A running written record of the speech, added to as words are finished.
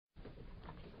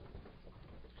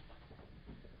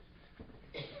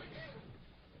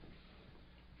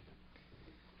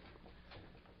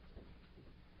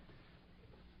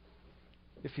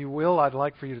If you will, I'd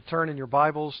like for you to turn in your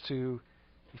Bibles to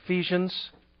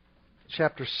Ephesians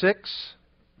chapter 6.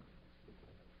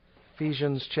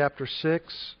 Ephesians chapter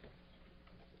 6.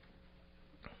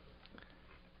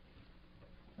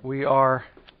 We are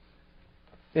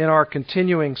in our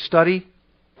continuing study,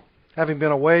 having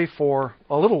been away for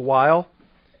a little while,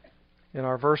 in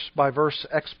our verse-by-verse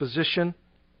exposition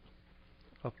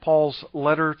of Paul's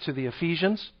letter to the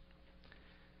Ephesians.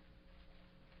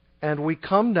 And we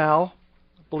come now,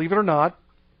 believe it or not,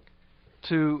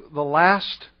 to the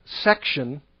last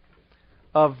section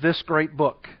of this great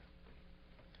book.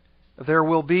 There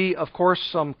will be, of course,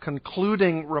 some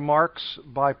concluding remarks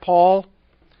by Paul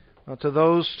to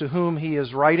those to whom he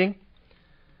is writing.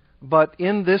 But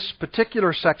in this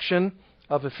particular section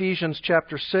of Ephesians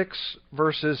chapter 6,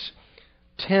 verses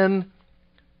 10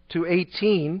 to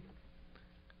 18,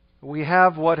 we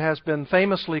have what has been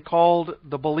famously called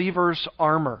the believer's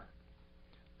armor.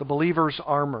 The believer's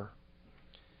armor.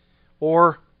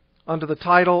 Or under the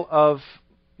title of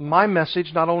my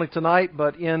message, not only tonight,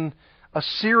 but in a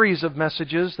series of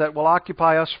messages that will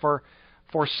occupy us for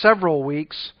several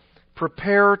weeks,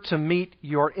 prepare to meet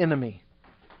your enemy.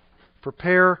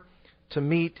 Prepare to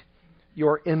meet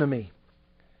your enemy.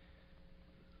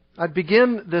 I'd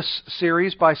begin this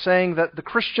series by saying that the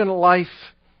Christian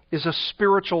life is a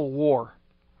spiritual war.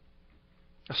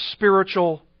 A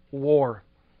spiritual war.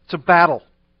 It's a battle.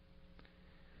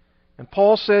 And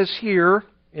Paul says here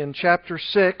in chapter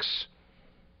 6,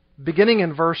 beginning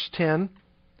in verse 10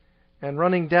 and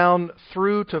running down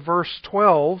through to verse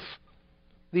 12,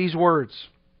 these words: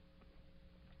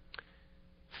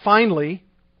 "Finally,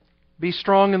 be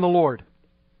strong in the Lord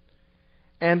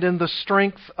and in the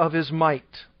strength of His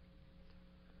might.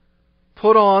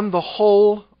 Put on the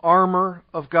whole armor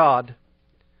of God,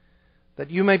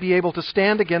 that you may be able to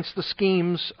stand against the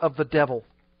schemes of the devil.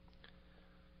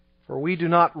 For we do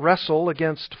not wrestle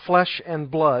against flesh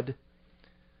and blood,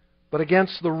 but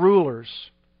against the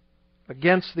rulers,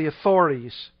 against the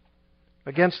authorities,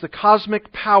 against the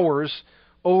cosmic powers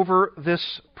over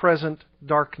this present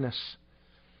darkness,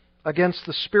 against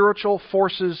the spiritual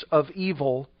forces of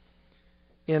evil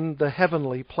in the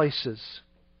heavenly places."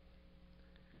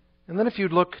 And then if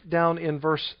you'd look down in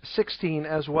verse 16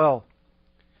 as well.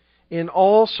 "In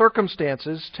all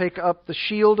circumstances take up the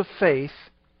shield of faith,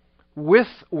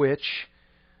 with which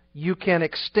you can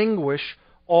extinguish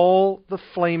all the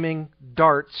flaming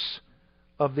darts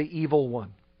of the evil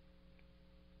one."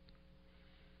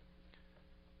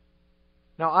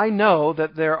 Now, I know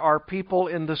that there are people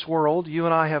in this world, you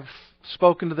and I have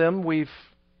spoken to them, we've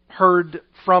heard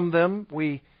from them,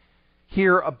 we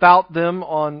hear about them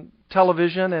on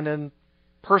television and in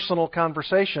personal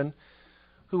conversation,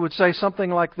 who would say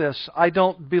something like this: "I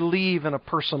don't believe in a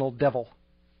personal devil.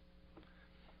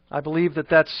 I believe that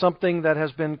that's something that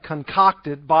has been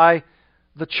concocted by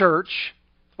the church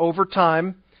over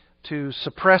time to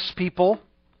suppress people,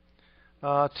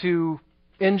 to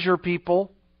injure people,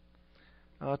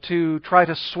 to try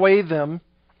to sway them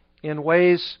in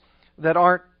ways that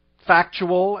aren't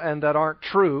factual and that aren't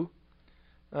true.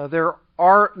 There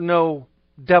are no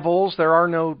devils, there are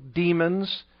no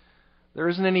demons, there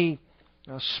isn't any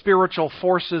spiritual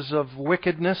forces of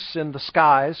wickedness in the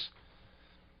skies."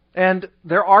 And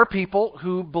there are people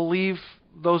who believe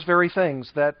those very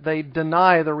things, that they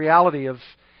deny the reality of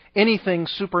anything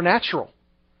supernatural,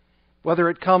 whether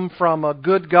it come from a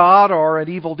good God or an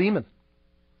evil demon.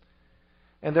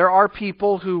 And there are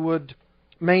people who would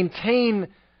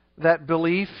maintain that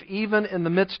belief even in the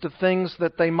midst of things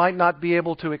that they might not be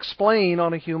able to explain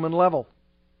on a human level.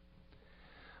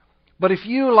 But if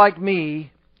you, like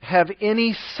me, have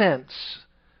any sense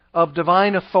of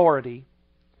divine authority,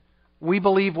 we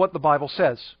believe what the Bible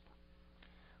says.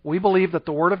 We believe that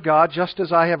the Word of God, just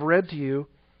as I have read to you,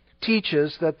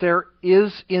 teaches that there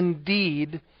is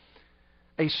indeed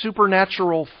a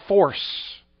supernatural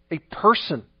force, a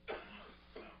person,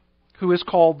 who is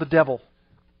called the devil.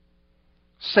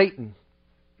 Satan.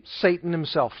 Satan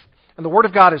himself. And the Word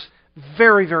of God is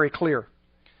very, very clear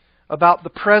about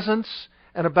the presence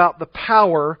and about the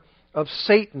power of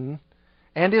Satan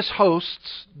and his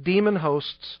hosts, demon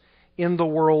hosts, in the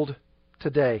world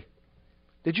today.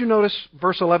 Did you notice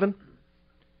verse 11?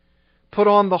 "Put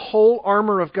on the whole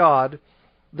armor of God,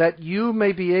 that you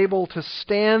may be able to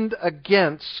stand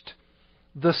against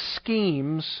the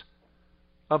schemes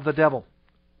of the devil."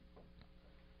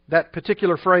 That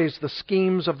particular phrase, the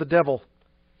schemes of the devil,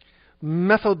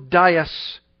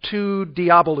 methodias tu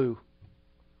diabolou,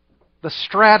 the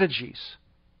strategies,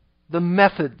 the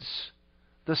methods,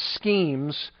 the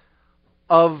schemes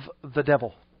of the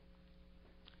devil.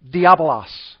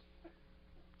 Diabolos,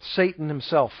 Satan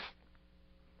himself.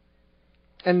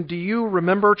 And do you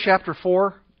remember chapter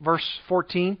 4, verse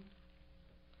 14?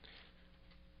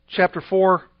 Chapter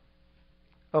 4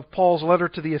 of Paul's letter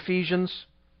to the Ephesians,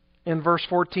 in verse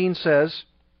 14 says,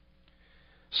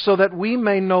 "So that we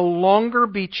may no longer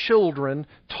be children,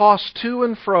 tossed to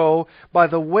and fro by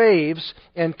the waves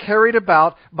and carried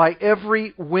about by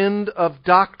every wind of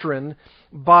doctrine,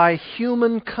 by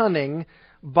human cunning,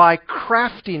 by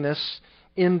craftiness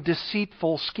in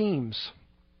deceitful schemes."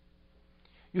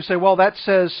 You say, well, that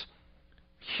says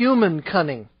human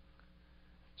cunning.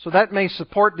 So that may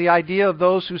support the idea of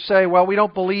those who say, well, we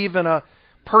don't believe in a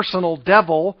personal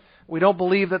devil. We don't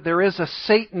believe that there is a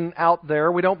Satan out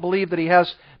there. We don't believe that he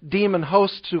has demon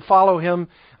hosts who follow him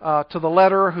to the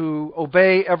letter, who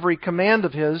obey every command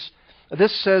of his.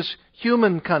 This says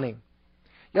human cunning.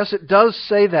 Yes, it does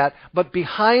say that, but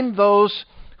behind those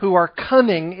who are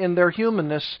cunning in their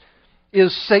humanness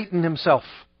is Satan himself,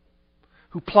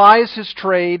 who plies his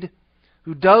trade,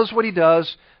 who does what he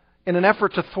does in an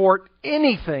effort to thwart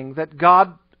anything that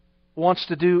God wants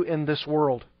to do in this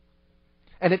world.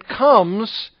 And it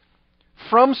comes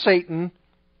from Satan,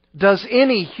 does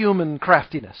any human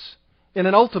craftiness, in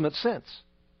an ultimate sense.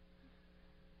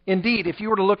 Indeed, if you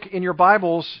were to look in your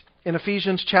Bibles in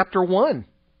Ephesians chapter 1,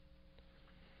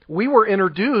 we were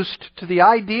introduced to the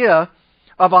idea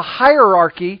of a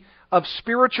hierarchy of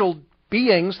spiritual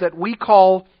beings that we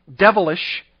call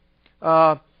devilish,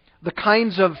 the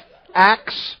kinds of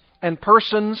acts and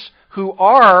persons who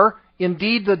are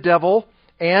indeed the devil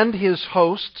and his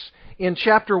hosts, in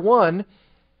chapter 1,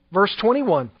 verse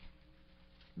 21.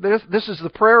 This is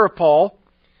the prayer of Paul,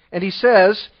 and he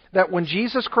says that when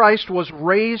Jesus Christ was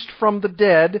raised from the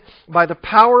dead by the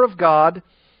power of God,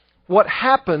 what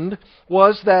happened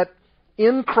was that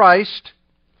in Christ,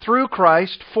 through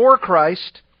Christ, for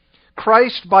Christ,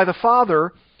 Christ by the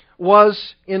Father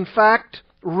was in fact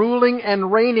ruling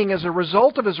and reigning as a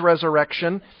result of his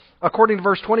resurrection, according to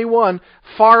verse 21,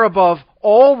 far above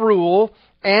all rule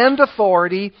and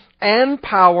authority and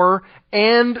power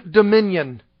and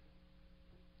dominion.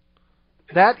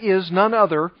 That is none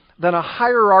other than a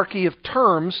hierarchy of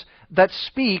terms that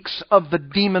speaks of the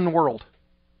demon world.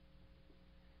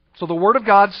 So the Word of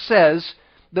God says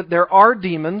that there are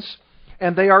demons,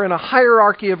 and they are in a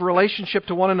hierarchy of relationship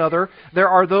to one another. There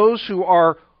are those who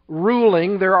are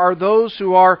ruling, there are those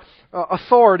who are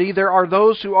authority, there are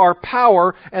those who are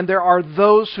power, and there are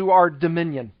those who are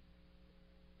dominion.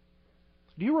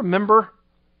 Do you remember,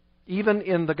 even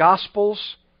in the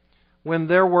Gospels, when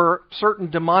there were certain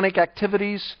demonic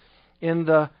activities in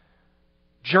the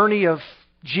journey of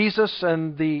Jesus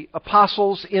and the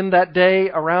apostles in that day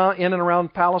in and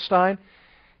around Palestine?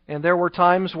 And there were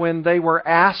times when they were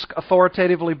asked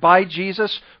authoritatively by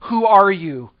Jesus, "Who are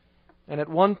you?" And at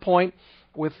one point,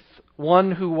 with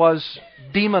one who was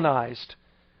demonized,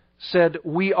 said,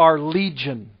 "We are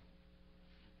Legion."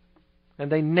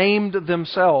 And they named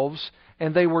themselves,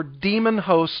 and they were demon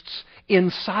hosts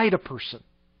inside a person.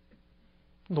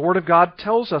 The Word of God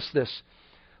tells us this.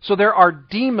 So there are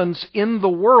demons in the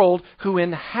world who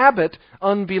inhabit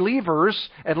unbelievers,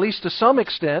 at least to some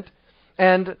extent,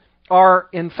 and are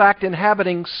in fact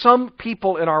inhabiting some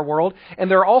people in our world.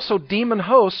 And there are also demon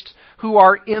hosts who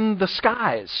are in the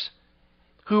skies,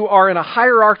 who are in a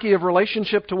hierarchy of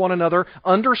relationship to one another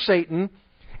under Satan,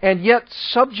 and yet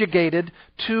subjugated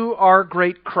to our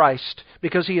great Christ,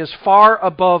 because He is far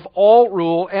above all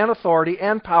rule and authority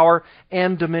and power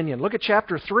and dominion. Look at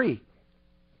chapter 3.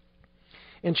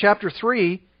 In chapter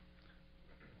 3,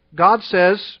 God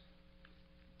says,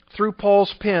 through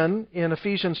Paul's pen in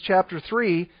Ephesians chapter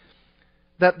 3,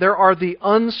 that there are the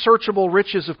unsearchable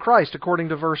riches of Christ, according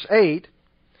to verse 8.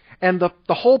 And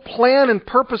the whole plan and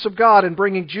purpose of God in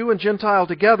bringing Jew and Gentile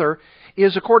together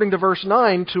is, according to verse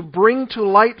 9, to bring to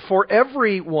light for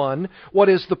everyone what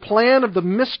is the plan of the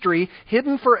mystery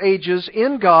hidden for ages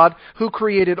in God, who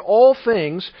created all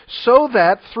things, so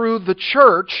that through the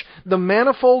church the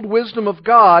manifold wisdom of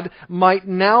God might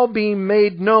now be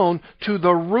made known to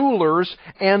the rulers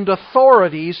and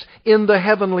authorities in the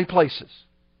heavenly places.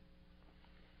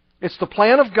 It's the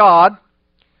plan of God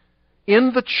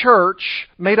in the church,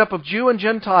 made up of Jew and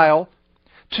Gentile,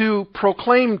 to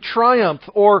proclaim triumph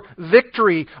or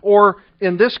victory, or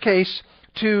in this case,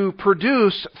 to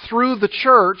produce through the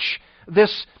church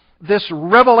this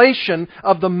revelation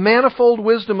of the manifold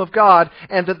wisdom of God,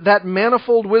 and that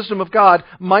manifold wisdom of God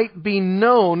might be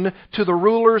known to the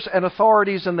rulers and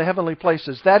authorities in the heavenly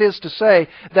places. That is to say,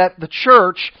 that the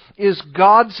church is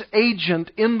God's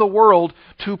agent in the world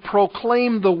to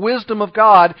proclaim the wisdom of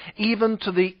God even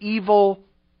to the evil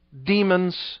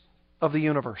demons of the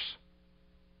universe.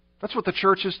 That's what the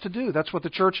church is to do. That's what the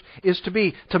church is to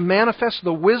be, to manifest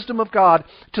the wisdom of God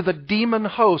to the demon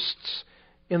hosts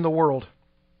in the world.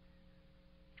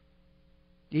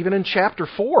 Even in chapter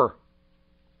 4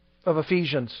 of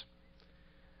Ephesians,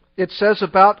 it says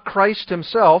about Christ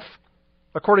Himself,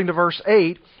 according to verse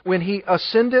 8, when He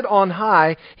ascended on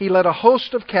high, He led a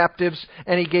host of captives,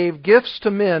 and He gave gifts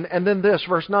to men. And then this,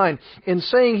 verse 9, in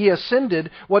saying He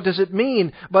ascended, what does it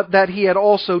mean? But that He had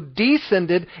also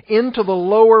descended into the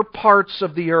lower parts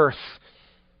of the earth.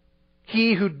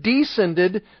 He who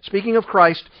descended, speaking of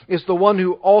Christ, is the one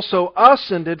who also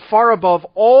ascended far above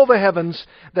all the heavens,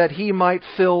 that He might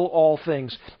fill all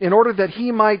things, in order that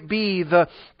He might be the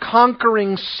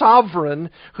conquering sovereign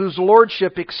whose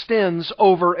lordship extends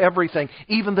over everything,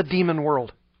 even the demon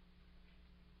world.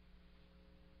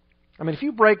 I mean, if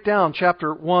you break down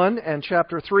chapter 1 and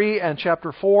chapter 3 and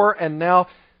chapter 4 and now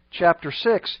chapter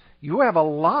 6, you have a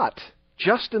lot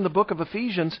just in the book of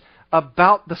Ephesians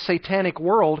about the satanic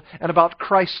world and about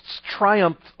Christ's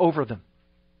triumph over them.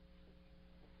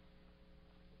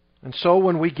 And so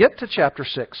when we get to chapter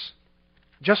 6,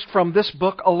 just from this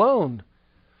book alone,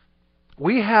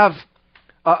 we have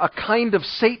a kind of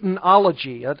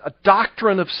Satanology, a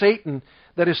doctrine of Satan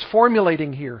that is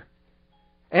formulating here,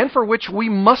 and for which we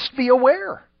must be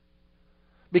aware,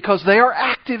 because they are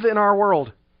active in our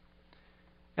world.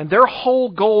 And their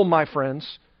whole goal, my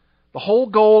friends, the whole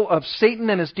goal of Satan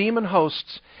and his demon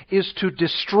hosts is to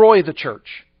destroy the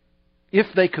church, if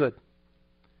they could.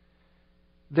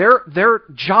 Their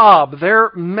job,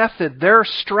 their method, their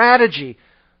strategy,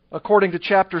 according to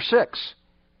chapter 6,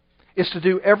 is to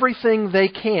do everything they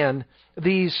can,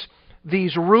 these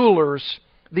rulers,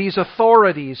 these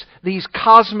authorities, these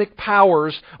cosmic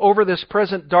powers over this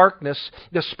present darkness,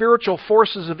 the spiritual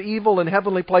forces of evil in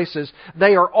heavenly places,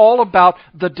 they are all about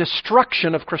the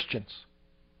destruction of Christians.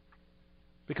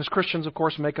 Because Christians, of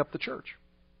course, make up the church.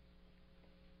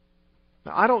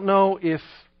 Now, I don't know if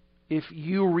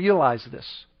you realize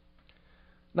this.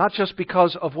 Not just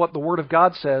because of what the Word of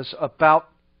God says about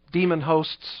demon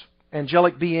hosts,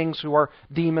 angelic beings who are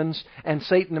demons, and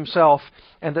Satan himself,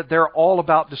 and that they're all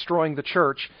about destroying the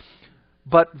church,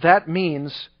 but that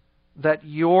means that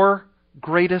your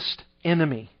greatest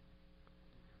enemy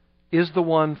is the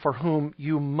one for whom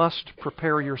you must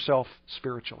prepare yourself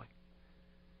spiritually.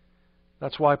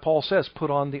 That's why Paul says,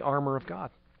 put on the armor of God.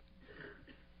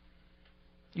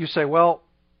 You say, well,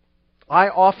 I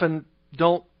often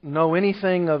don't know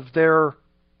anything of their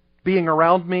being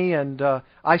around me, and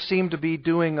I seem to be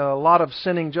doing a lot of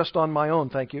sinning just on my own,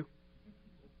 thank you.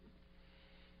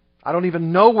 I don't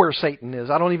even know where Satan is.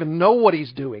 I don't even know what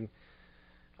he's doing.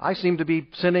 I seem to be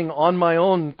sinning on my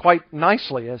own quite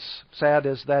nicely, as sad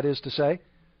as that is to say.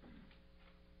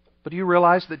 But do you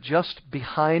realize that just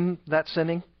behind that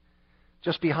sinning,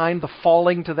 just behind the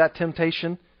falling to that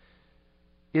temptation,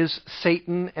 is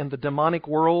Satan and the demonic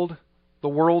world, the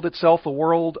world itself, the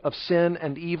world of sin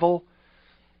and evil,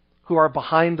 who are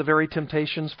behind the very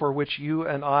temptations for which you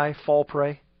and I fall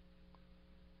prey?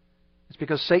 It's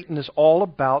because Satan is all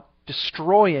about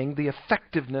destroying the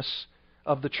effectiveness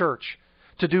of the church,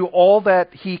 to do all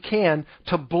that he can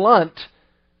to blunt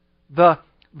the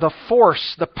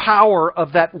force, the power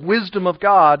of that wisdom of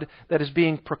God that is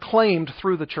being proclaimed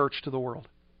through the church to the world.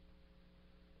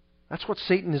 That's what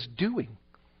Satan is doing.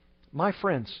 My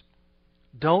friends,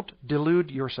 don't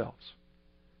delude yourselves.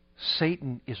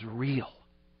 Satan is real.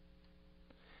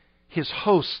 His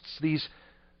hosts, these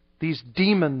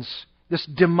demons, this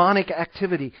demonic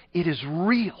activity, it is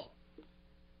real.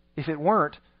 If it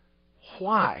weren't,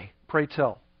 why, pray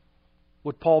tell,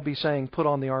 would Paul be saying, put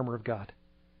on the armor of God?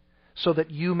 So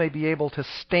that you may be able to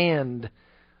stand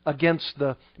against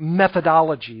the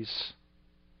methodologies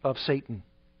of Satan,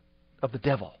 of the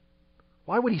devil.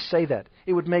 Why would he say that?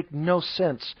 It would make no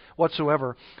sense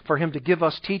whatsoever for him to give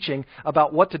us teaching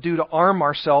about what to do to arm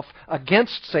ourselves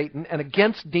against Satan and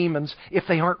against demons if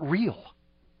they aren't real.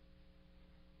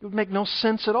 It would make no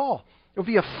sense at all. It would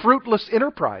be a fruitless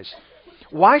enterprise.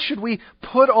 Why should we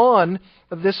put on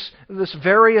this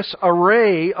various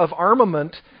array of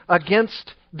armament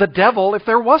against the devil if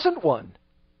there wasn't one?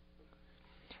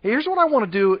 Here's what I want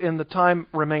to do in the time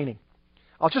remaining.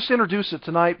 I'll just introduce it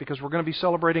tonight because we're going to be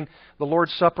celebrating the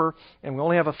Lord's Supper and we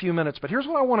only have a few minutes. But here's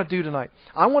what I want to do tonight.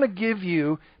 I want to give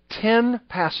you 10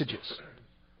 passages.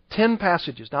 10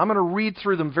 passages. Now I'm going to read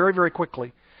through them very, very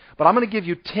quickly. But I'm going to give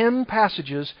you 10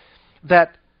 passages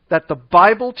that that the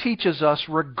Bible teaches us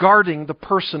regarding the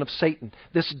person of Satan,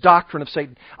 this doctrine of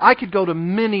Satan. I could go to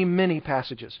many, many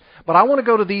passages, but I want to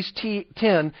go to these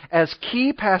 10 as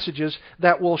key passages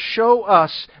that will show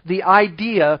us the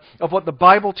idea of what the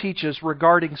Bible teaches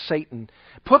regarding Satan.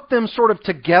 Put them sort of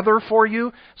together for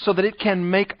you so that it can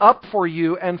make up for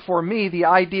you and for me the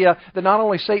idea that not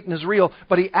only Satan is real,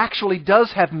 but he actually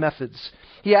does have methods.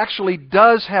 He actually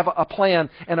does have a plan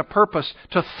and a purpose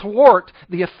to thwart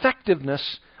the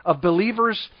effectiveness of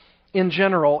believers in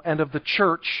general and of the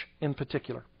church in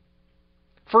particular.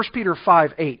 1 Peter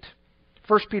 5:8.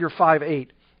 1 Peter 5:8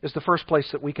 is the first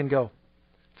place that we can go.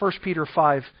 1 Peter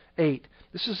 5:8.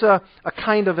 This is a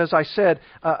kind of, as I said,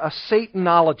 a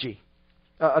Satanology,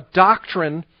 a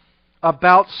doctrine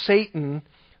about Satan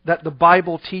that the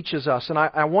Bible teaches us. And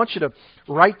I want you to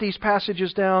write these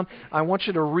passages down. I want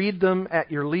you to read them at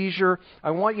your leisure.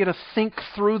 I want you to think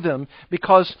through them,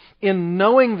 because in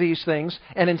knowing these things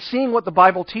and in seeing what the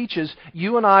Bible teaches,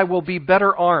 you and I will be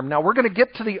better armed. Now, we're going to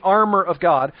get to the armor of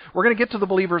God. We're going to get to the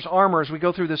believer's armor as we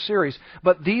go through this series.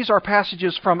 But these are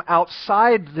passages from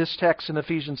outside this text in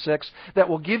Ephesians 6 that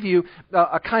will give you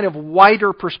a kind of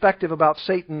wider perspective about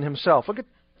Satan himself. Look at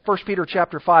 1 Peter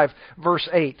chapter 5, verse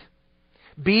 8.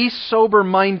 Be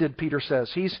sober-minded, Peter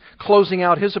says. He's closing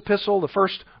out his epistle, the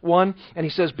first one, and he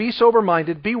says, be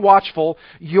sober-minded, be watchful.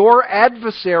 Your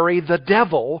adversary, the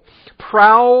devil,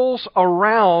 prowls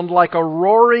around like a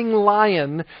roaring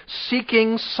lion,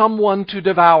 seeking someone to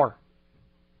devour.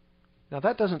 Now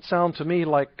that doesn't sound to me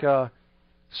like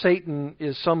Satan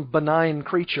is some benign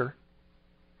creature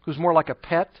who's more like a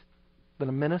pet than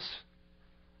a menace.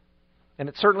 And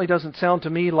it certainly doesn't sound to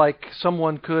me like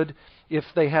someone could, if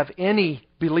they have any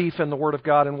belief in the Word of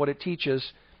God and what it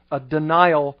teaches, a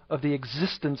denial of the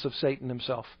existence of Satan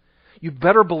himself. You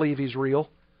better believe he's real.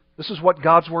 This is what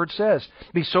God's Word says.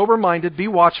 Be sober-minded, be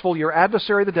watchful. Your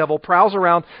adversary, the devil, prowls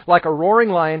around like a roaring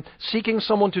lion, seeking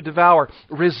someone to devour.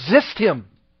 Resist him.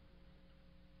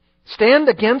 Stand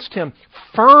against him,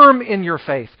 firm in your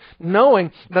faith,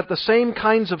 knowing that the same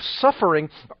kinds of suffering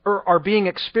are being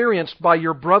experienced by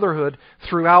your brotherhood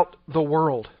throughout the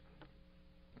world.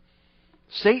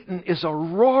 Satan is a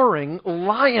roaring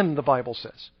lion, the Bible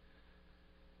says.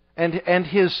 And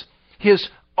his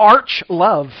arch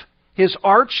love, his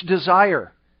arch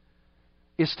desire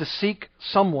is to seek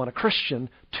someone, a Christian,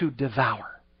 to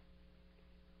devour.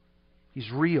 He's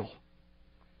real.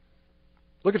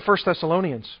 Look at 1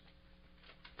 Thessalonians.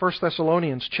 1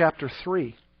 Thessalonians chapter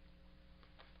 3.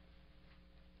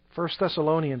 1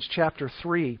 Thessalonians chapter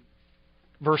 3,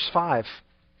 verse 5.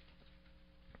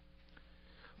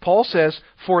 Paul says,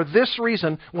 for this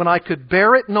reason, when I could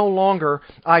bear it no longer,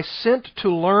 I sent to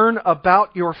learn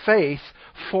about your faith,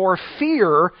 for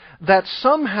fear that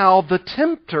somehow the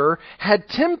tempter had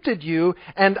tempted you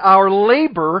and our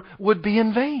labor would be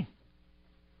in vain.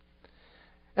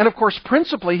 And of course,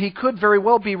 principally, he could very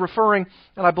well be referring,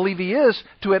 and I believe he is,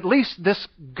 to at least this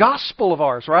gospel of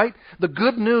ours, right? The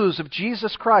good news of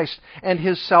Jesus Christ and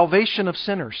His salvation of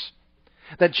sinners.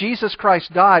 That Jesus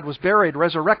Christ died, was buried,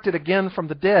 resurrected again from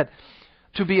the dead,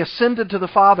 to be ascended to the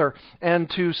Father, and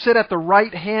to sit at the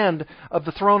right hand of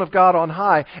the throne of God on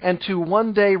high, and to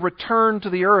one day return to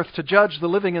the earth to judge the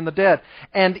living and the dead.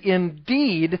 And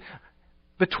indeed,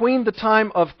 between the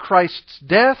time of Christ's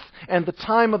death and the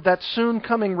time of that soon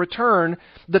coming return,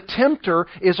 the tempter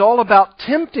is all about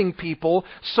tempting people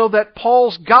so that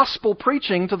Paul's gospel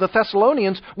preaching to the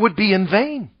Thessalonians would be in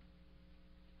vain.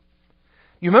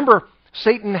 You remember,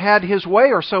 Satan had his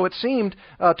way, or so it seemed,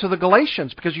 to the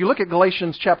Galatians, because you look at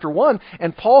Galatians chapter 1,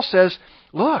 and Paul says,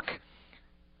 look,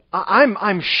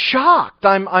 I'm shocked,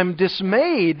 I'm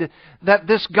dismayed that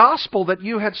this gospel that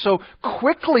you had so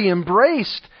quickly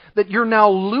embraced, that you're now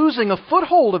losing a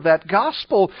foothold of that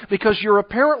gospel because you're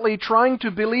apparently trying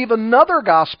to believe another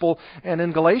gospel. And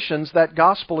in Galatians, that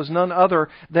gospel is none other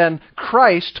than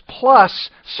Christ plus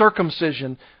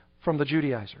circumcision from the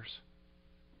Judaizers.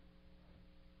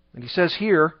 And he says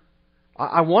here,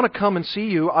 I want to come and see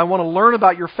you. I want to learn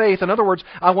about your faith. In other words,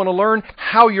 I want to learn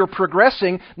how you're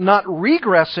progressing, not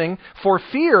regressing, for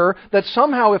fear that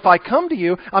somehow if I come to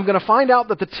you, I'm going to find out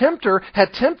that the tempter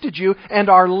had tempted you and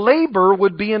our labor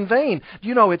would be in vain.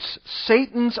 You know, it's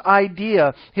Satan's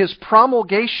idea, his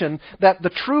promulgation, that the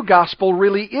true gospel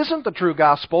really isn't the true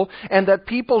gospel, and that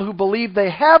people who believe they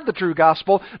have the true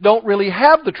gospel don't really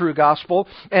have the true gospel,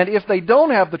 and if they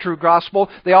don't have the true gospel,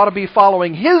 they ought to be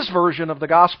following his version of the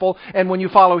gospel. And when you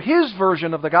follow his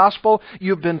version of the gospel,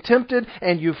 you've been tempted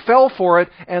and you fell for it,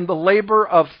 and the labor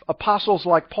of apostles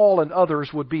like Paul and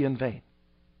others would be in vain.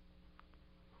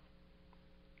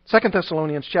 2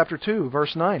 Thessalonians chapter 2,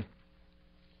 verse 9.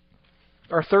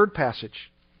 Our third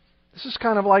passage. This is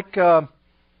kind of like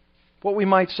what we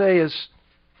might say is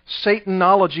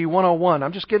Satanology 101.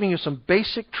 I'm just giving you some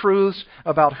basic truths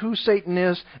about who Satan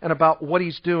is and about what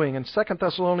he's doing. In 2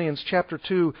 Thessalonians chapter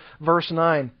 2, verse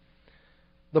 9,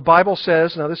 the Bible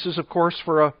says, now this is of course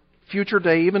for a future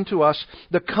day even to us,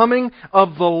 the coming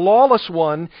of the lawless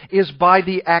one is by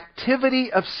the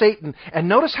activity of Satan. And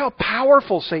notice how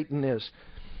powerful Satan is.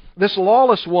 This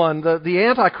lawless one, the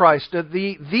Antichrist,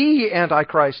 the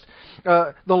Antichrist,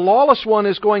 the lawless one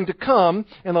is going to come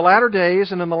in the latter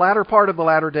days and in the latter part of the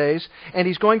latter days, and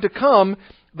he's going to come,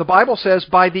 the Bible says,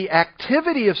 by the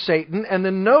activity of Satan. And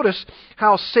then notice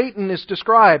how Satan is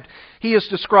described. He is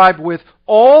described with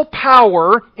all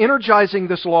power, energizing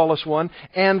this lawless one,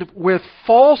 and with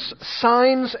false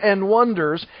signs and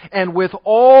wonders, and with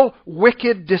all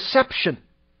wicked deception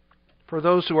for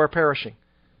those who are perishing,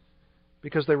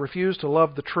 because they refuse to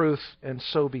love the truth and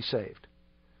so be saved.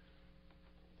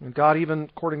 And God, even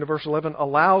according to verse 11,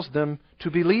 allows them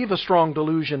to believe a strong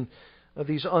delusion of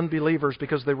these unbelievers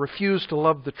because they refuse to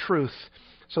love the truth,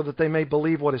 so that they may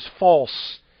believe what is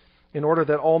false, in order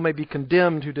that all may be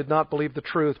condemned who did not believe the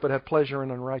truth but had pleasure in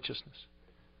unrighteousness.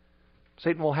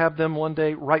 Satan will have them one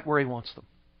day right where he wants them.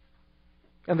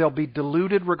 And they'll be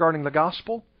deluded regarding the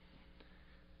gospel.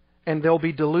 And they'll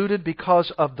be deluded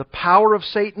because of the power of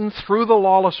Satan through the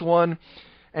lawless one.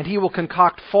 And he will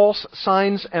concoct false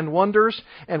signs and wonders.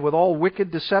 And with all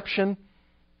wicked deception,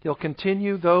 he'll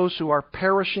continue those who are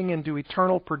perishing into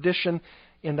eternal perdition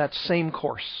in that same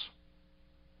course.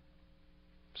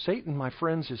 Satan, my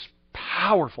friends, is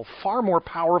powerful, far more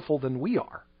powerful than we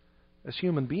are as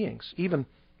human beings, even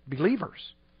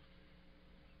believers.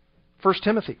 1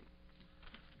 Timothy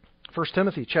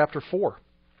chapter 4.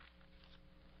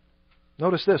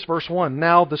 Notice this, verse 1.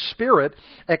 Now the Spirit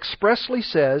expressly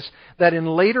says that in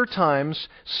later times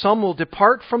some will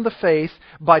depart from the faith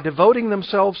by devoting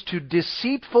themselves to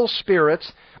deceitful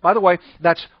spirits. By the way,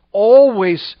 that's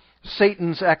always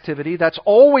Satan's activity. That's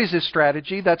always his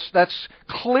strategy. That's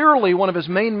clearly one of his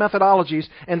main methodologies,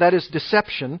 and that is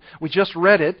deception. We just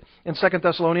read it in 2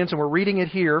 Thessalonians, and we're reading it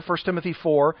here, 1 Timothy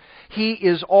 4. He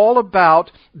is all about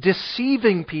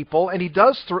deceiving people, and he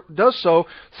does so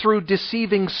through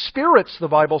deceiving spirits, the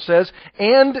Bible says,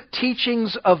 and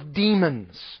teachings of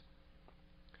demons.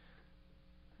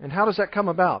 And how does that come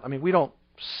about? I mean, we don't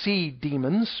see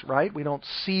demons, right? We don't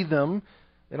see them.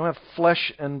 They don't have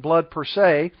flesh and blood per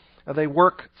se. They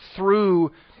work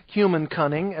through human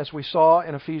cunning, as we saw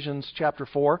in Ephesians chapter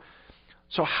 4.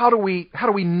 So how do we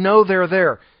know they're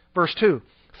there? Verse 2,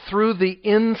 through the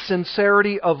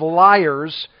insincerity of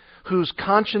liars whose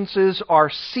consciences are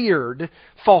seared,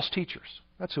 false teachers.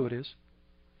 That's who it is.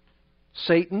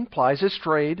 Satan plies his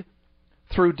trade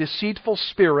through deceitful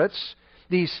spirits,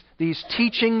 these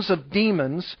teachings of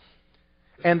demons,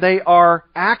 and they are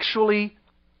actually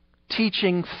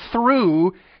teaching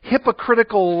through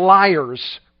hypocritical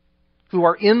liars who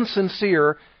are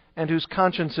insincere and whose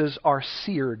consciences are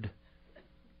seared.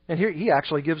 And here he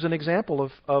actually gives an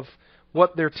example of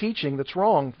what they're teaching that's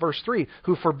wrong. Verse 3,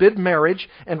 who forbid marriage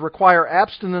and require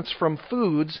abstinence from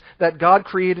foods that God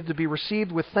created to be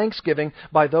received with thanksgiving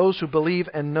by those who believe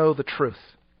and know the truth.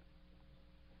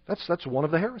 That's one of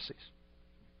the heresies.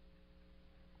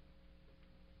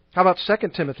 How about 2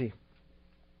 Timothy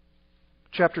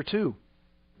chapter 2?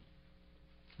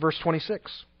 Verse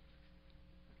 26.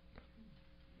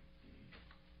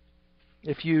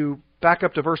 If you back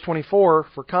up to verse 24,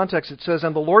 for context, it says,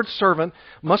 and the Lord's servant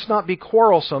must not be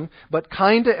quarrelsome, but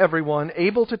kind to everyone,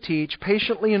 able to teach,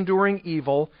 patiently enduring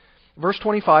evil. Verse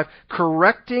 25,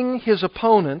 correcting his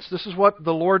opponents. This is what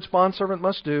the Lord's bondservant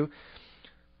must do.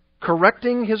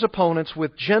 Correcting his opponents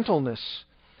with gentleness.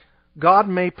 God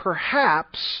may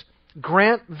perhaps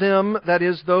grant them, that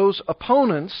is, those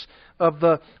opponents of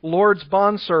the Lord's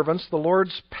bondservants, the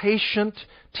Lord's patient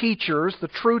teachers, the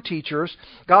true teachers,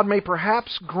 God may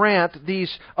perhaps grant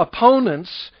these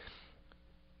opponents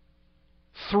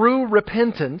through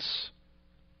repentance,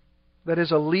 that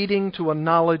is, a leading to a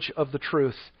knowledge of the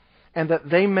truth, and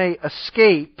that they may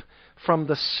escape from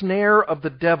the snare of the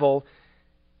devil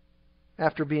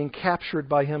after being captured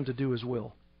by him to do his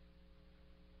will.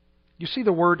 You see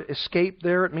the word escape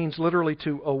there? It means literally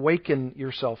to awaken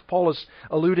yourself. Paul is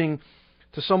alluding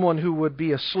to someone who would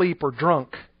be asleep or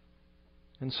drunk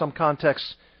in some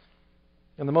contexts.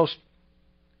 And the most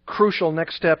crucial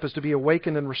next step is to be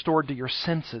awakened and restored to your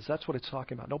senses. That's what it's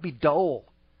talking about. Don't be dull.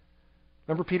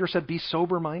 Remember Peter said, be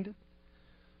sober-minded?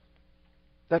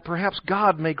 That perhaps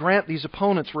God may grant these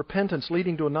opponents repentance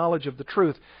leading to a knowledge of the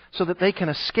truth so that they can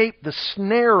escape the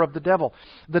snare of the devil.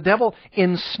 The devil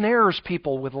ensnares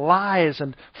people with lies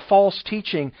and false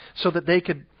teaching so that they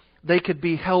could they could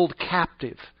be held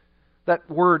captive. That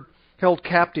word, held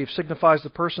captive, signifies the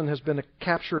person has been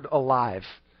captured alive.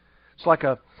 It's like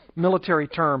a military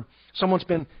term. Someone's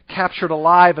been captured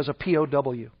alive as a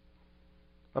POW,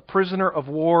 a prisoner of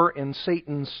war in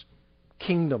Satan's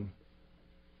kingdom.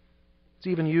 It's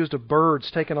even used of birds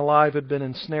taken alive had been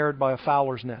ensnared by a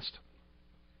fowler's nest.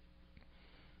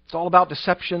 It's all about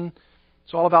deception.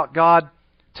 It's all about God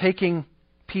taking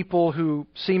people who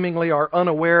seemingly are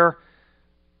unaware.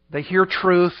 They hear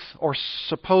truth, or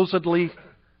supposedly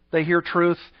they hear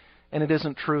truth, and it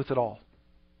isn't truth at all.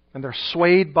 And they're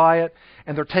swayed by it,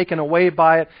 and they're taken away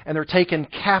by it, and they're taken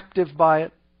captive by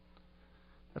it.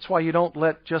 That's why you don't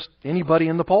let just anybody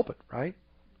in the pulpit, right?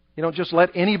 You don't just let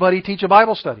anybody teach a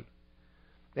Bible study.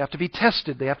 They have to be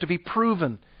tested. They have to be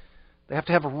proven. They have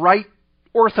to have right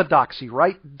orthodoxy,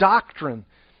 right doctrine.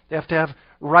 They have to have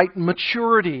right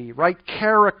maturity, right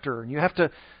character. And you have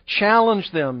to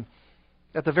challenge them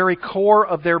at the very core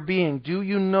of their being. Do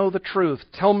you know the truth?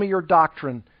 Tell me your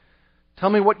doctrine. Tell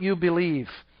me what you believe.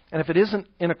 And if it isn't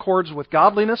in accord with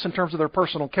godliness in terms of their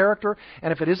personal character,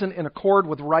 and if it isn't in accord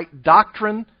with right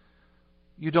doctrine,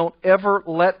 you don't ever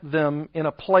let them in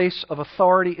a place of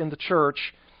authority in the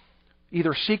church,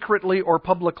 either secretly or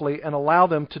publicly, and allow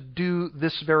them to do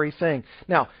this very thing.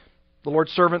 Now, the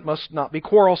Lord's servant must not be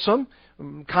quarrelsome,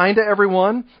 kind to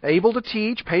everyone, able to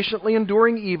teach, patiently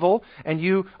enduring evil, and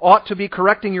you ought to be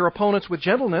correcting your opponents with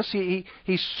gentleness. He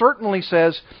certainly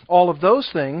says all of those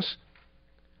things.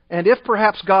 And if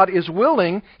perhaps God is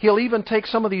willing, He'll even take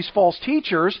some of these false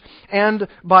teachers and,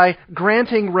 by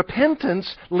granting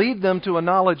repentance, lead them to a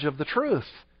knowledge of the truth.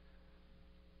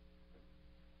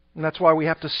 And that's why we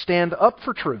have to stand up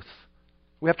for truth.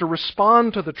 We have to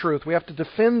respond to the truth. We have to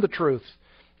defend the truth.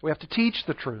 We have to teach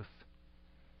the truth.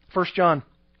 1 John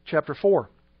chapter 4.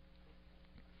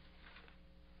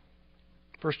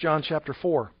 1 John chapter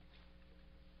 4.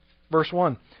 Verse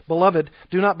 1. Beloved,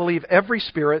 do not believe every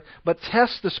spirit, but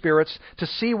test the spirits to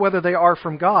see whether they are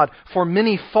from God. For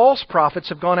many false prophets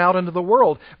have gone out into the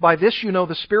world. By this you know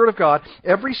the Spirit of God.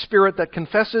 Every spirit that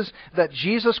confesses that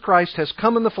Jesus Christ has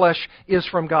come in the flesh is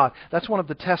from God. That's one of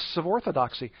the tests of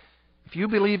orthodoxy. If you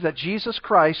believe that Jesus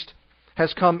Christ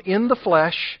has come in the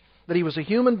flesh, that He was a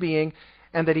human being,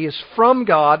 and that He is from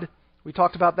God, we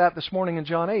talked about that this morning in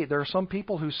John 8. There are some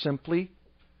people who simply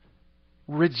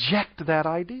reject that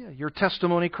idea. Your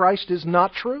testimony, Christ, is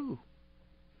not true.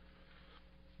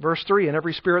 Verse 3, and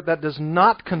every spirit that does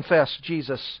not confess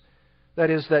Jesus, that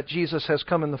is, that Jesus has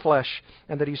come in the flesh,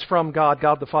 and that He's from God,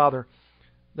 God the Father,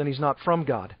 then He's not from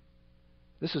God.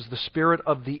 This is the spirit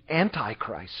of the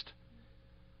Antichrist,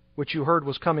 which you heard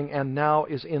was coming and now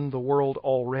is in the world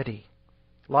already.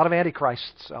 A lot of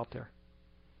antichrists out there.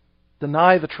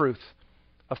 Deny the truth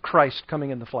of Christ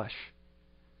coming in the flesh.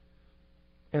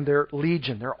 And they're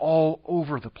legion. They're all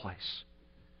over the place.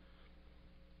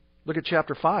 Look at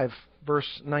chapter 5,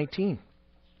 verse 19.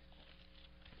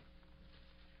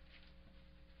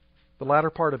 The latter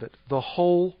part of it. The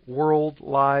whole world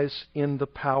lies in the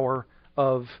power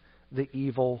of the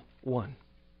evil one.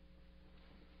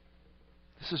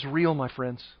 This is real, my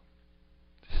friends.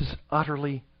 This is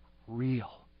utterly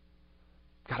real.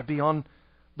 You've got to be on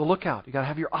the lookout. You've got to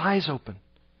have your eyes open.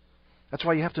 That's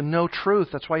why you have to know truth.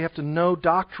 That's why you have to know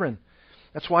doctrine.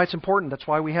 That's why it's important. That's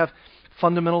why we have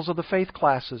fundamentals of the faith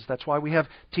classes. That's why we have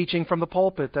teaching from the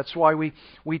pulpit. That's why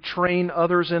we train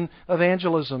others in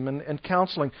evangelism and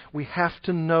counseling. We have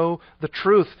to know the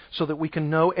truth so that we can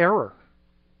know error.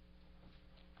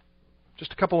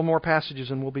 Just a couple of more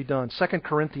passages and we'll be done. 2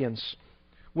 Corinthians.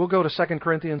 We'll go to 2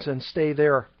 Corinthians and stay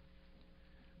there,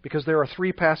 because there are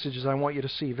 3 passages I want you to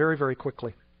see very, very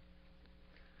quickly.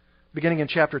 Beginning in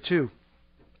chapter 2.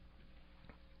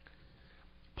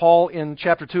 Paul, in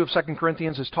chapter 2 of 2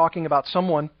 Corinthians, is talking about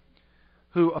someone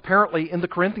who apparently in the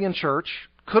Corinthian church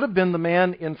could have been the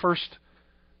man in 1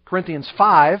 Corinthians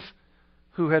 5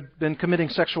 who had been committing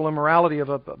sexual immorality of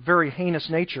a very heinous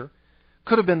nature.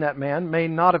 Could have been that man, may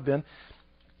not have been.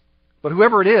 But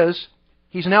whoever it is,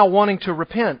 he's now wanting to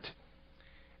repent.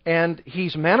 And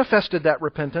he's manifested that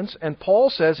repentance. And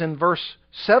Paul says in verse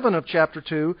 7 of chapter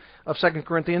 2 of 2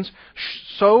 Corinthians,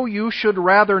 so you should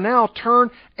rather now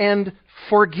turn and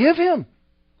forgive him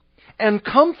and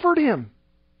comfort him,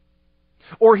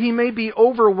 or he may be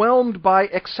overwhelmed by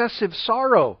excessive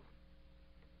sorrow.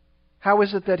 How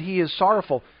is it that he is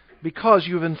sorrowful? Because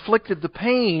you've inflicted the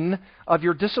pain of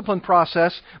your discipline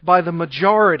process by the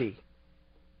majority,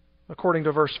 according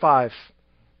to verse 5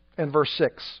 and verse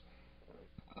 6.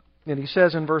 And he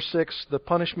says in verse 6, the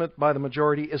punishment by the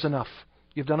majority is enough.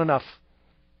 You've done enough.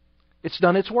 It's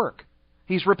done its work.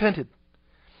 He's repented.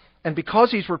 And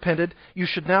because he's repented, you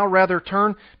should now rather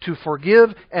turn to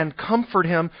forgive and comfort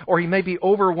him, or he may be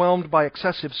overwhelmed by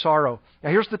excessive sorrow.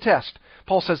 Now here's the test.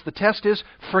 Paul says the test is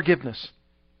forgiveness.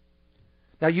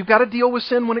 Now you've got to deal with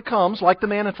sin when it comes, like the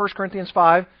man in 1 Corinthians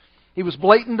 5. He was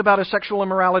blatant about his sexual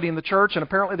immorality in the church, and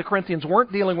apparently the Corinthians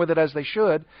weren't dealing with it as they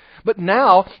should. But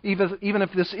now, even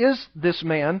if this is this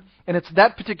man, and it's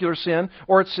that particular sin,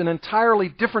 or it's an entirely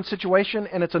different situation,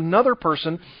 and it's another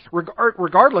person,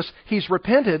 regardless, he's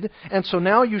repented, and so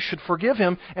now you should forgive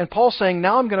him. And Paul's saying,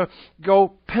 now I'm going to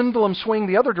go pendulum swing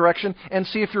the other direction and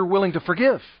see if you're willing to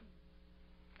forgive.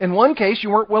 In one case, you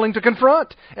weren't willing to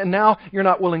confront, and now you're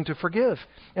not willing to forgive.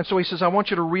 And so he says, I want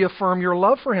you to reaffirm your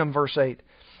love for him, verse 8.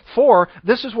 For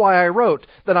this is why I wrote,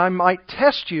 that I might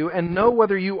test you and know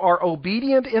whether you are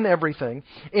obedient in everything.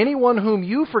 Anyone whom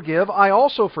you forgive, I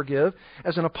also forgive.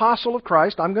 As an apostle of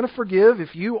Christ, I'm going to forgive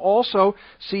if you also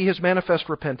see his manifest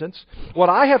repentance. What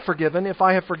I have forgiven, if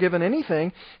I have forgiven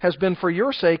anything, has been for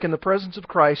your sake in the presence of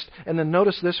Christ. And then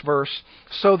notice this verse,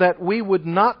 so that we would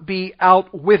not be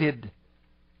outwitted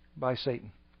by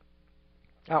Satan.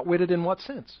 Outwitted in what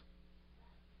sense?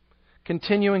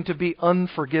 Continuing to be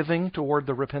unforgiving toward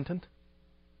the repentant?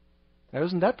 Now,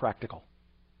 isn't that practical?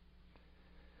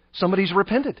 Somebody's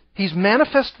repented. He's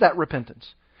manifested that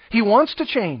repentance. He wants to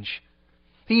change.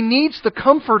 He needs the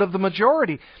comfort of the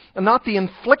majority and not the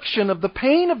infliction of the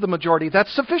pain of the majority.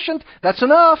 That's sufficient. That's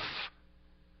enough.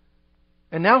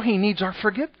 And now he needs our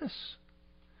forgiveness.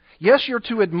 Yes, you're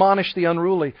to admonish the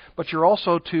unruly, but you're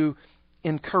also to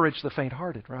encourage the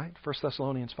faint-hearted, right? 1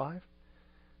 Thessalonians 5.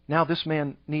 Now this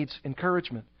man needs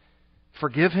encouragement.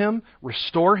 Forgive him,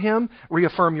 restore him,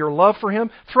 reaffirm your love for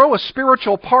him, throw a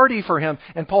spiritual party for him.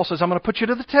 And Paul says, I'm going to put you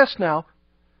to the test now.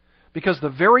 Because the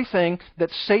very thing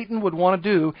that Satan would want to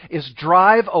do is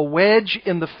drive a wedge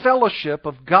in the fellowship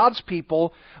of God's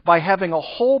people by having a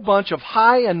whole bunch of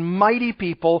high and mighty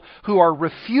people who are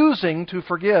refusing to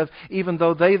forgive, even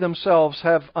though they themselves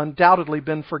have undoubtedly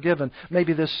been forgiven.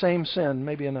 Maybe this same sin,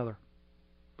 maybe another.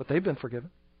 But they've been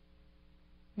forgiven.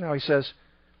 Now he says,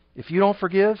 if you don't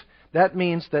forgive, that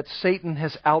means that Satan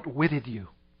has outwitted you.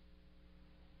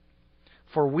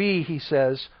 For we, he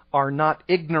says, are not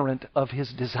ignorant of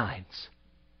his designs.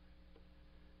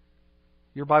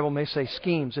 Your Bible may say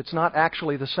schemes. It's not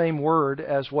actually the same word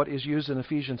as what is used in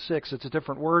Ephesians 6. It's a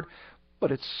different word,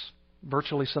 but it's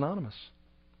virtually synonymous.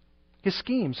 His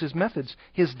schemes, his methods,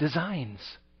 his designs.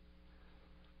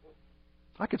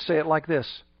 I could say it like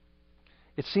this.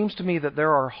 It seems to me that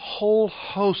there are whole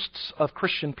hosts of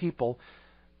Christian people,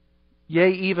 yea,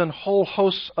 even whole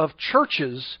hosts of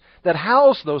churches that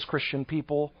house those Christian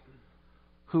people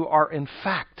who are in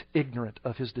fact ignorant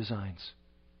of his designs.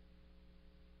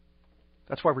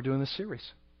 That's why we're doing this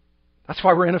series. That's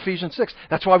why we're in Ephesians 6.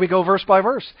 That's why we go verse by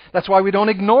verse. That's why we don't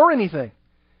ignore anything.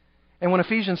 And when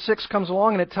Ephesians 6 comes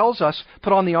along and it tells us,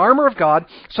 put on the armor of God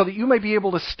so that you may be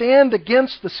able to stand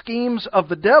against the schemes of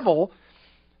the devil,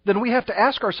 then we have to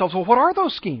ask ourselves, well, what are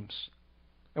those schemes?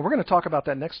 And we're going to talk about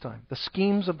that next time, the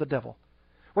schemes of the devil.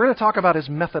 We're going to talk about his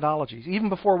methodologies, even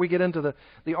before we get into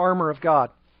the armor of God.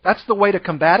 That's the way to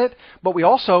combat it, but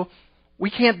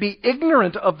we can't be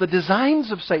ignorant of the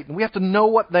designs of Satan. We have to know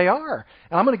what they are.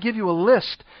 And I'm going to give you a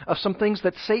list of some things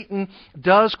that Satan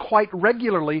does quite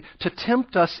regularly to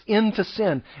tempt us into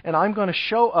sin. And I'm going to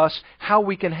show us how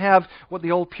we can have what the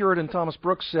old Puritan Thomas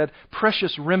Brooks said,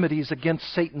 precious remedies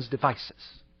against Satan's devices.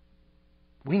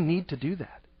 We need to do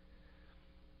that.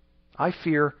 I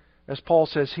fear, as Paul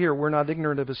says here, we're not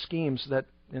ignorant of his schemes, that,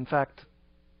 in fact,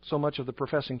 so much of the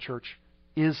professing church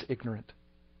is ignorant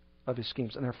of his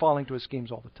schemes, and they're falling to his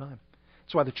schemes all the time.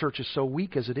 That's why the church is so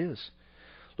weak as it is.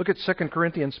 Look at 2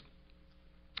 Corinthians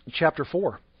chapter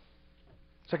 4.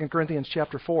 2 Corinthians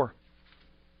chapter 4.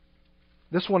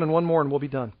 This one and one more and we'll be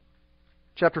done.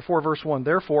 Chapter 4, verse 1.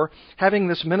 Therefore, having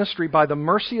this ministry by the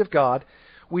mercy of God,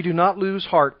 we do not lose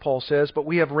heart, Paul says, but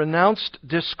we have renounced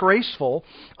disgraceful,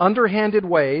 underhanded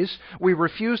ways. We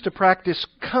refuse to practice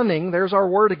cunning. There's our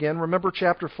word again. Remember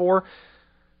chapter 4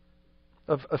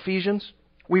 of Ephesians?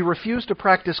 We refuse to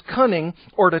practice cunning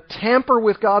or to tamper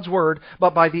with God's word,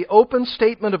 but by the open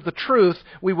statement of the truth,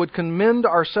 we would commend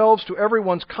ourselves to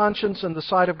everyone's conscience in the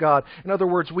sight of God. In other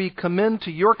words, we commend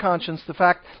to your conscience the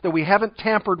fact that we haven't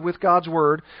tampered with God's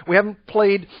word. We haven't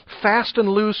played fast and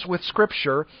loose with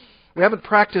Scripture. We haven't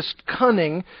practiced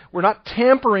cunning. We're not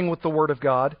tampering with the Word of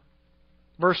God.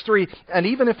 Verse 3, and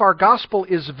even if our gospel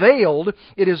is veiled,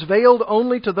 it is veiled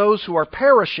only to those who are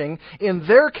perishing. In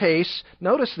their case,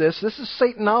 notice this is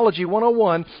Satanology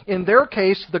 101. In their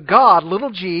case, the God, little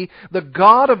g, the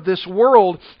God of this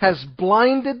world has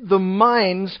blinded the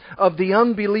minds of the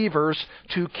unbelievers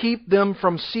to keep them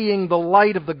from seeing the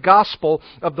light of the gospel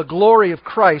of the glory of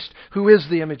Christ, who is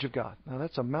the image of God. Now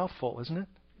that's a mouthful, isn't it?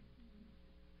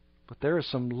 But there is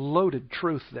some loaded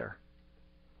truth there.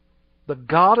 The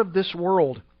God of this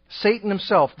world, Satan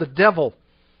himself, the devil,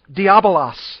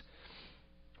 Diabolos.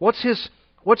 What's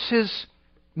his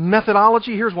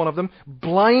methodology? Here's one of them.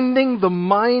 Blinding the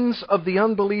minds of the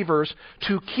unbelievers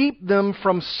to keep them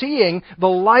from seeing the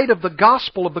light of the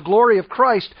gospel of the glory of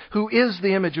Christ, who is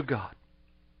the image of God.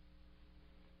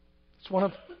 That's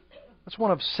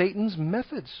one of Satan's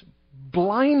methods.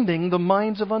 Blinding the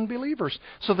minds of unbelievers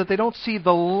so that they don't see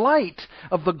the light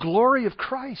of the glory of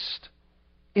Christ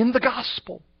in the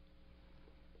gospel.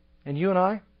 And you and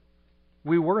I,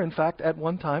 we were in fact at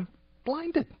one time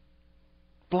blinded.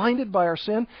 Blinded by our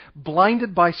sin,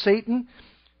 blinded by Satan,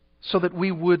 so that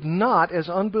we would not, as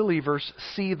unbelievers,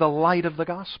 see the light of the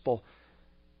gospel.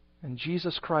 And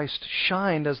Jesus Christ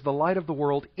shined as the light of the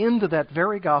world into that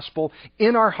very gospel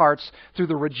in our hearts through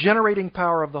the regenerating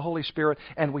power of the Holy Spirit,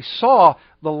 and we saw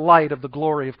the light of the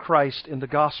glory of Christ in the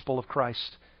gospel of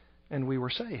Christ, and we were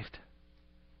saved.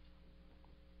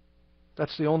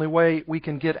 That's the only way we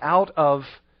can get out of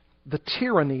the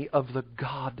tyranny of the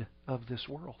God of this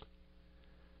world.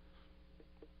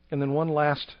 And then one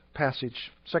last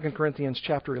passage, 2 Corinthians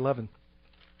chapter 11,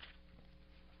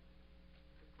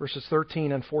 verses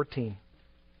 13 and 14.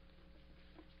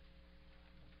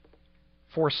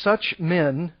 For such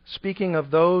men, speaking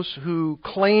of those who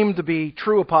claim to be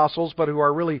true apostles but who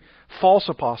are really false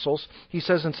apostles, he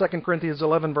says in 2 Corinthians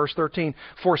 11 verse 13,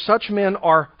 for such men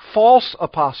are false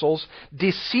apostles,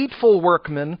 deceitful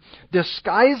workmen,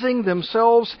 disguising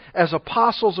themselves as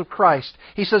apostles of Christ.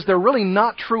 He says they're really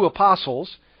not true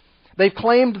apostles. They've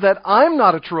claimed that I'm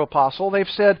not a true apostle. They've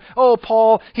said, oh,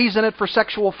 Paul, he's in it for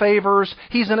sexual favors.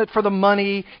 He's in it for the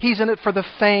money. He's in it for the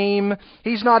fame.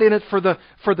 He's not in it for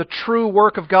the true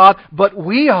work of God. But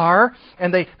we are.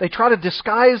 And they try to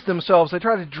disguise themselves. They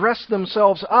try to dress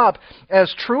themselves up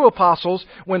as true apostles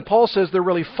when Paul says they're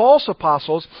really false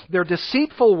apostles. They're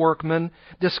deceitful workmen,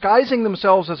 disguising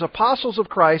themselves as apostles of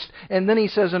Christ. And then he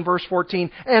says in verse 14,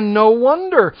 and no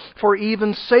wonder, for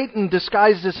even Satan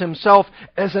disguises himself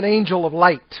as an angel of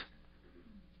light.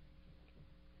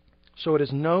 So it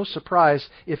is no surprise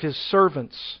if his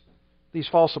servants, these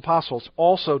false apostles,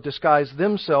 also disguise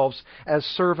themselves as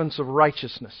servants of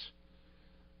righteousness.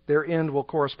 Their end will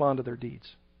correspond to their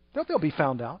deeds. They'll be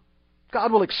found out.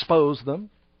 God will expose them.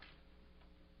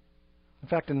 In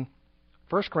fact, in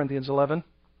 1 Corinthians 11,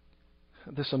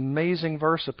 this amazing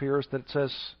verse appears that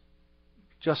says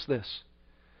just this.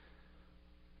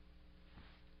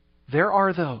 There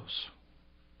are those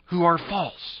who are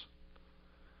false.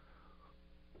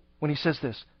 When he says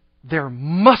this, there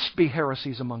must be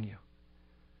heresies among you,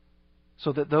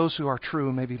 so that those who are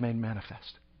true may be made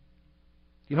manifest.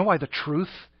 You know why the truth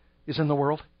is in the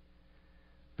world?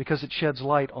 Because it sheds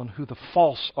light on who the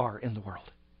false are in the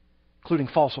world, including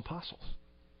false apostles.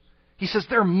 He says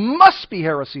there must be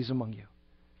heresies among you,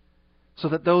 so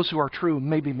that those who are true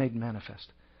may be made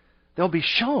manifest. They'll be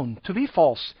shown to be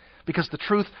false because the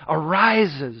truth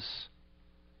arises.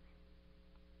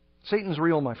 Satan's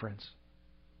real, my friends.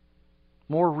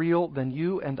 More real than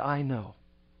you and I know.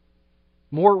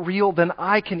 More real than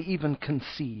I can even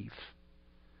conceive.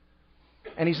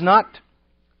 And he's not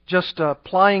just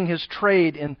plying his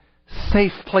trade in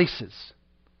safe places.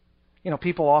 You know,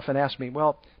 people often ask me,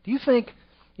 well, do you think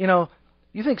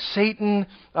Satan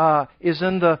is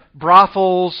in the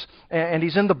brothels, and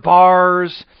he's in the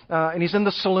bars, and he's in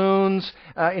the saloons,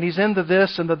 and he's in the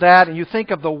this and the that, and you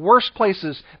think of the worst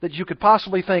places that you could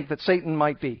possibly think that Satan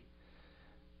might be?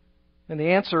 And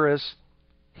the answer is,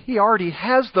 he already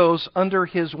has those under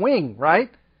his wing, right?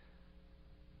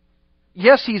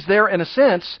 Yes, he's there in a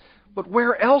sense, but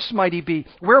where else might he be?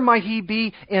 Where might he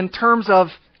be in terms of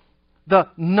the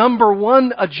number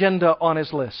one agenda on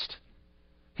his list?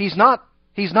 He's not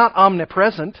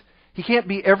omnipresent. He can't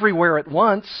be everywhere at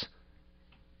once.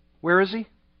 Where is he?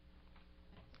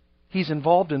 He's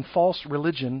involved in false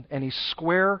religion, and he's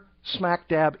square smack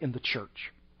dab in the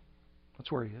church.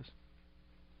 That's where he is.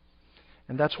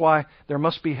 And that's why there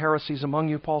must be heresies among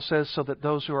you, Paul says, so that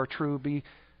those who are true be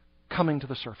coming to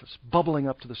the surface, bubbling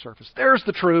up to the surface. There's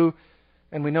the true,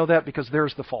 and we know that because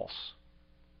there's the false.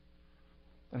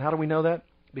 And how do we know that?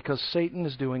 Because Satan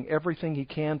is doing everything he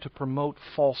can to promote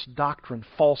false doctrine,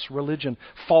 false religion,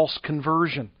 false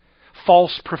conversion,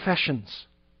 false professions.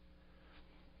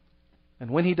 And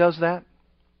when He does that,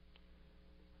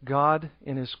 God,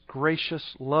 in His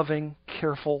gracious, loving,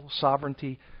 careful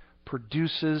sovereignty,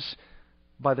 produces,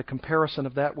 by the comparison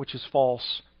of that which is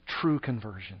false, true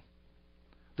conversion.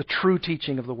 The true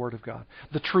teaching of the Word of God.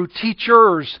 The true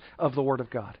teachers of the Word of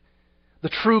God. The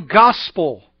true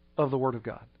gospel of the Word of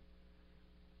God.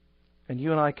 And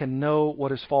you and I can know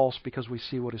what is false because we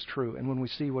see what is true. And when we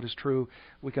see what is true,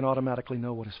 we can automatically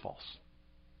know what is false.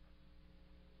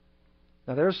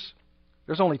 Now there's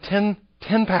only 10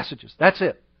 passages. That's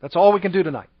it. That's all we can do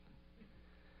tonight.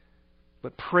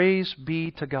 But praise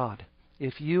be to God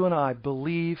if you and I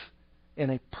believe in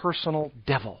a personal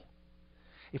devil.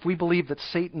 If we believe that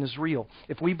Satan is real,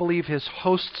 if we believe his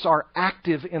hosts are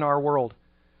active in our world,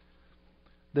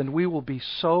 then we will be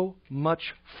so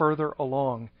much further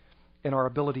along in our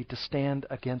ability to stand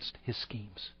against his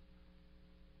schemes.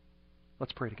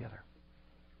 Let's pray together.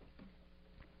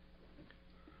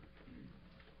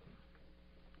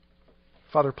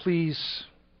 Father, please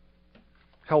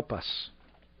help us.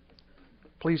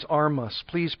 Please arm us.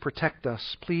 Please protect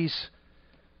us. Please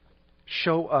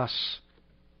show us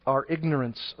our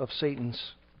ignorance of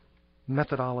Satan's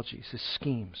methodologies, his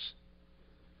schemes.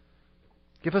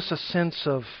 Give us a sense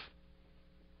of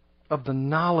the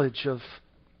knowledge of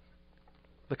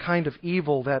the kind of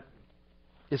evil that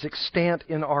is extant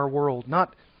in our world,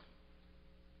 not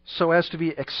so as to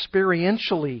be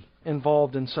experientially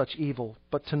involved in such evil,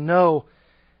 but to know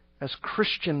as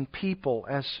Christian people,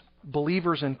 as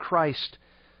believers in Christ,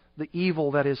 the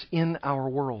evil that is in our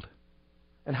world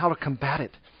and how to combat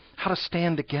it, how to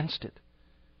stand against it,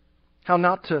 how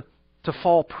not to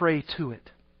fall prey to it.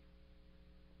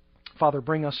 Father,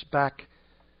 bring us back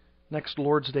next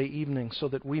Lord's Day evening so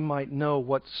that we might know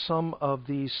what some of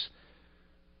these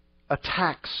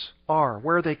attacks are,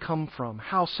 where they come from,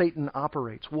 how Satan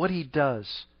operates, what he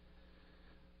does,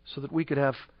 so that we could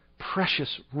have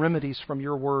precious remedies from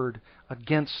your word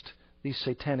against these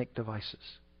satanic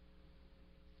devices.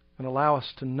 And allow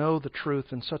us to know the truth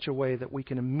in such a way that we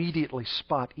can immediately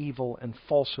spot evil and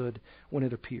falsehood when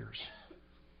it appears.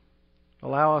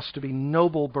 Allow us to be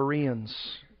noble Bereans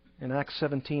in Acts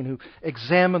 17 who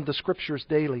examined the Scriptures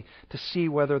daily to see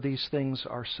whether these things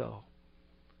are so.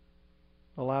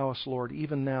 Allow us, Lord,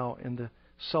 even now in the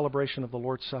celebration of the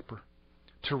Lord's Supper,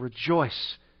 to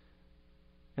rejoice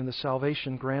in the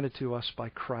salvation granted to us by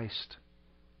Christ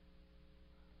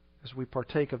as we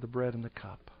partake of the bread and the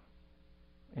cup.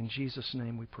 In Jesus'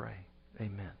 name we pray.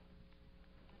 Amen.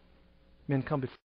 Men, come before.